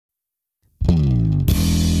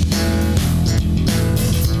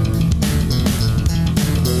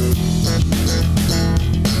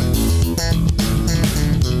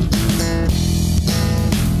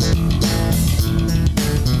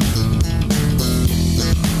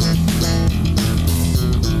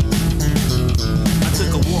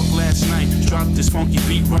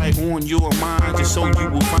right on your mind, just so you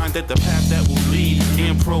will find that the path that will lead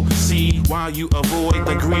and proceed while you avoid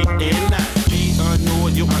the greed and not be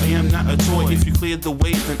annoyed. Yo, I am not a toy. If you clear the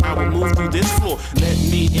way, then I will move through this floor. Let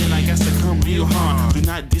me in, I got to come real hard. Do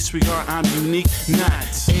not disregard, I'm unique, not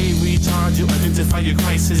a retard. You identify your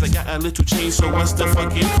crisis. I got a little change, so what's the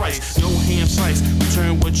fucking price? No ham slice,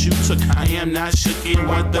 return what you took. I am not shookin',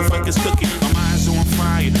 what the fuck is cooking? My mind's on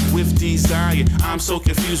fire with desire. I'm so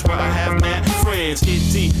confused why I have mad friends. It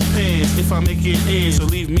depends if I make it in, so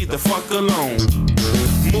leave me the fuck alone.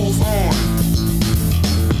 Move on.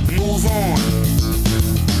 Move on.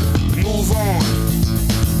 Move on.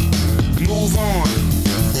 Move on.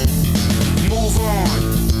 Move on.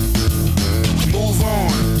 Move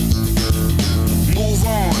on. Move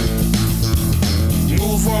on.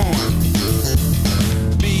 Move on.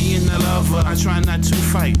 Being a lover, I try not to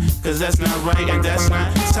fight, cause that's not right and that's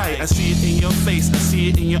not tight. I see it in your face, I see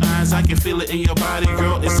it in your eyes, I can feel it in your body,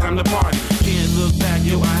 girl, it's time to party. Can't look back,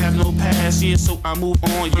 yo, I have no past, yeah, so I move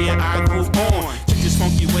on, yeah, I move on. Check this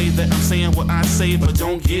funky way that I'm saying what I say, but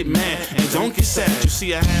don't get mad and don't get sad. You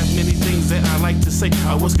see, I have many things that I like to say.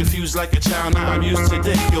 I was confused like a child, now I'm used to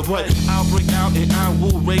that, yo, but I'll break out and I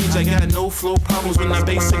will rage. I got no flow problems when I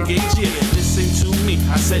bass engage, yeah. Listen to me,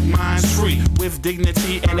 I set minds free with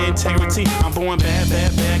dignity and integrity. I'm born bad,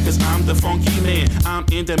 bad, bad, cause I'm the funky man. I'm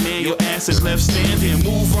in demand, your ass is left standing.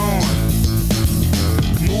 Move on.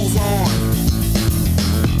 Move on.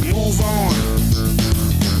 Move on.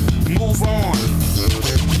 Move on.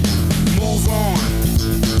 Move on.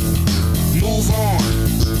 Move on.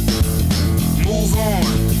 Move on.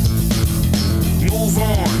 Move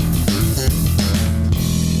on.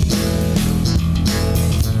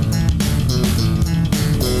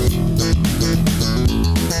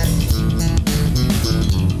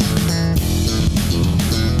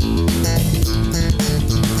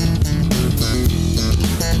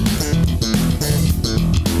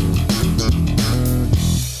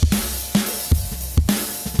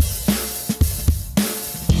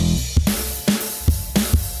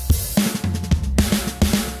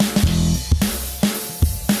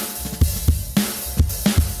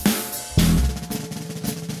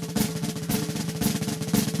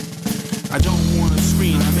 I don't wanna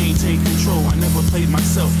scream, I maintain control. I never played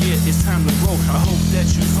myself, yeah, it's time to grow. I hope that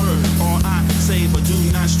you've heard all I say, but do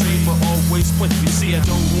not stray, but always play. You see, I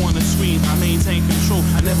don't wanna scream, I maintain control.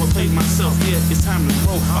 I never played myself, yeah, it's time to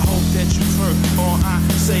grow. I hope that you've heard all I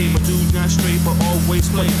say, but do not stray, but always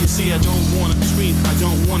play. You see, I don't wanna scream, I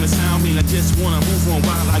don't wanna sound mean. I just wanna move on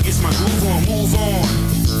while I get my groove on. Move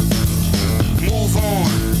on.